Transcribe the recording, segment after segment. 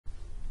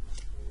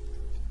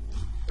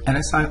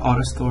NSI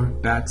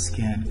AutoStore Batch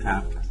Scan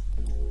app.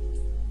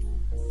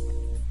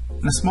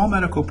 In a small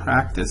medical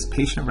practice,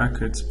 patient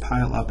records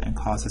pile up and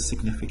cause a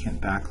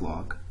significant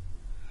backlog.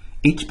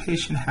 Each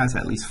patient has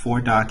at least 4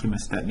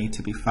 documents that need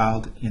to be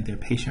filed in their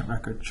patient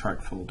record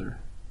chart folder.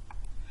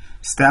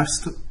 Staff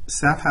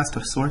has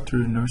to sort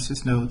through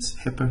nurses' notes,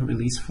 HIPAA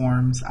release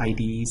forms,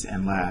 IDs,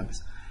 and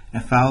labs,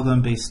 and file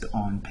them based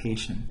on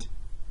patient.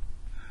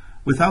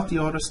 Without the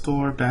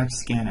AutoStore Batch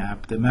Scan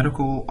app, the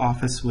medical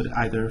office would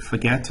either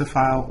forget to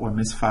file or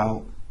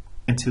misfile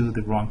into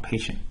the wrong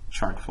patient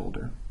chart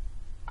folder.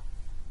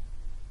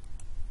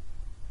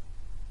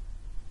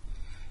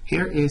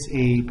 Here is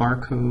a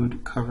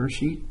barcode cover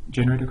sheet,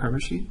 generator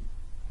cover sheet.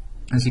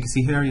 As you can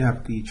see here, you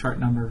have the chart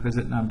number,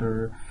 visit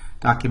number,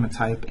 document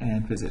type,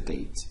 and visit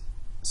date.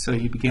 So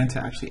you begin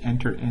to actually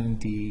enter in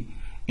the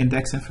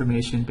index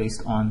information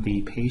based on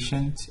the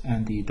patient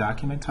and the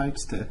document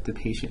types that the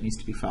patient needs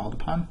to be filed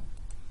upon.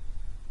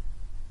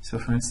 So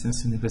for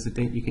instance, in the visit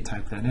date, you could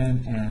type that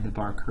in and the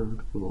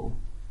barcode will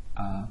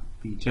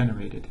be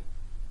generated.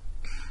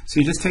 So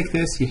you just take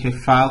this, you hit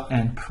file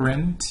and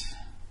print,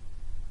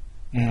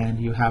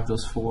 and you have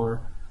those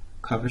 4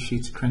 cover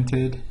sheets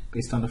printed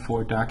based on the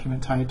 4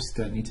 document types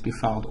that need to be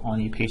filed on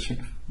a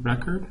patient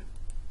record.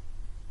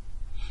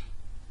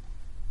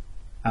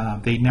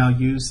 They now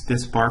use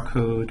this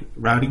barcode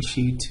routing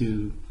sheet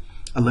to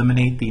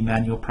eliminate the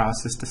manual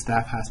process the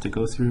staff has to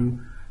go through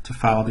to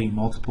file the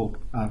multiple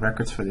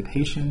records for the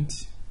patient,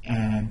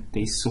 and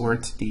they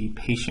sort the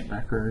patient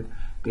record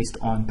based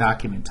on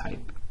document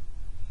type.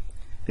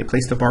 They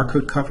place the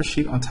barcode cover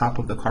sheet on top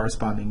of the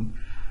corresponding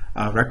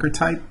record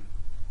type.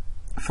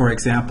 For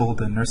example,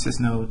 the nurse's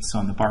notes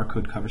on the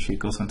barcode cover sheet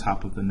goes on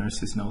top of the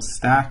nurse's notes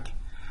stack.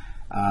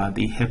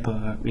 The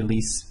HIPAA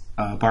release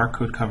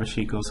barcode cover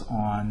sheet goes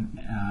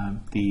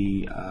on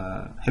the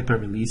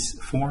HIPAA release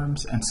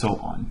forms, and so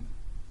on.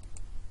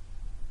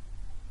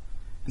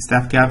 The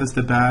staff gathers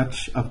the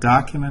batch of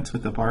documents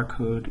with the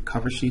barcode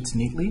cover sheets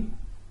neatly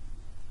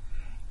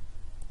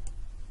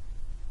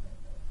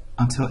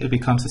until it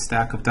becomes a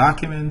stack of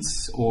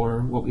documents,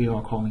 or what we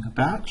are calling a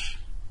batch.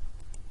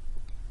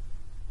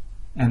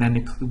 And then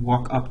they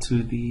walk up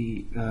to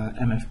the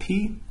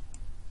MFP,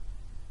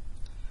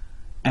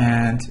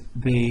 and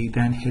they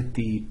then hit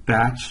the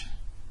batch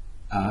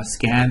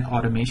scan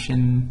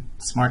automation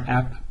smart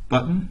app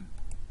button.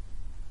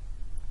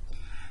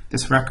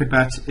 This record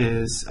batch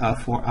is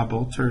for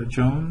Alberto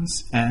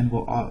Jones and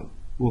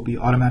will be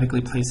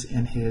automatically placed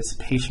in his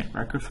patient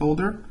record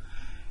folder.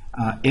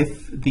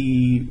 If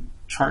the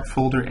chart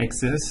folder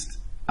exists,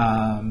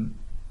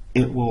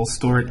 it will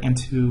store it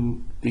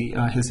into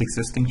his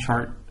existing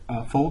chart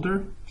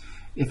folder.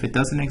 If it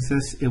doesn't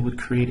exist, it would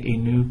create a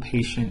new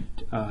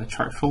patient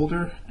chart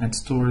folder and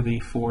store the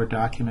 4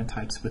 document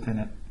types within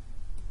it.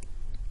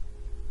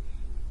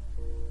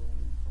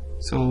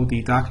 So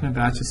the document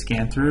batch is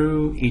scanned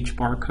through. Each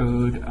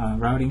barcode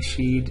routing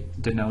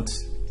sheet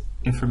denotes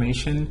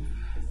information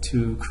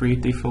to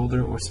create the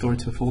folder or store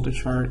to a folder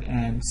chart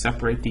and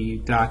separate the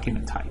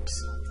document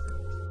types.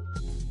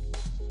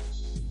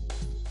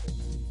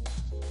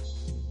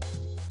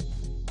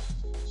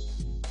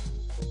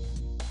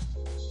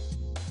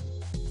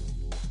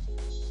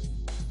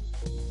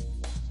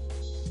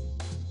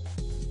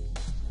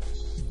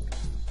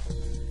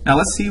 Now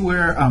let's see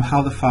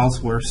how the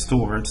files were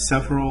stored.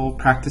 Several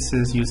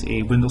practices use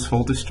a Windows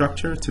folder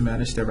structure to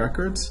manage their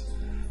records.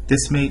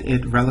 This made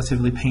it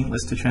relatively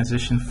painless to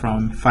transition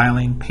from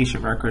filing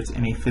patient records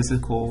in a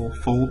physical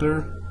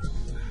folder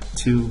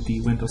to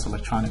the Windows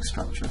electronic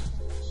structure.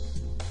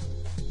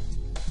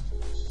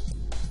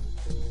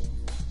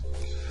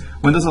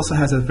 Windows also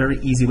has a very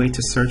easy way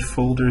to search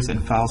folders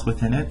and files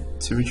within it.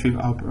 To retrieve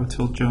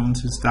Alberto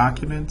Jones's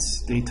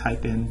documents, they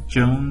type in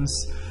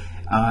Jones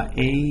A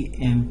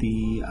in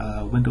the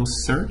Windows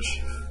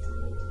search,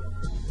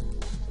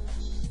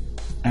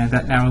 and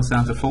that narrows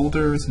down the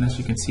folders, and as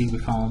you can see, we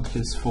found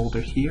his folder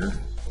here.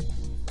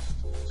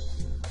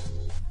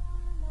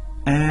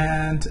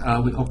 And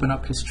we open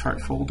up his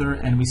chart folder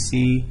and we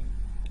see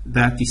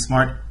that the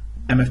Smart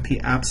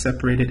MFP app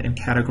separated and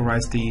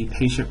categorized the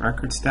patient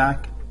record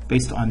stack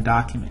based on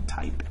document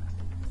type.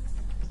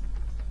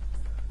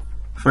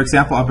 For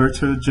example,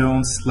 Alberto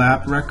Jones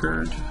lab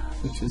record,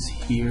 which is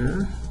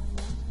here,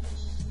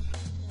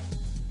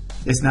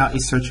 is now a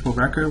searchable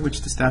record,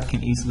 which the staff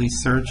can easily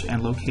search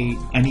and locate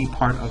any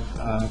part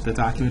of the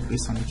document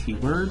based on the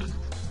keyword.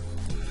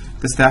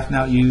 The staff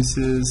now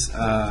uses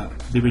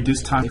the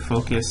reduced time to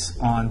focus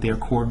on their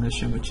core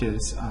mission, which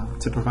is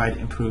to provide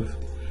improved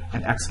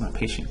and excellent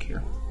patient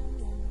care.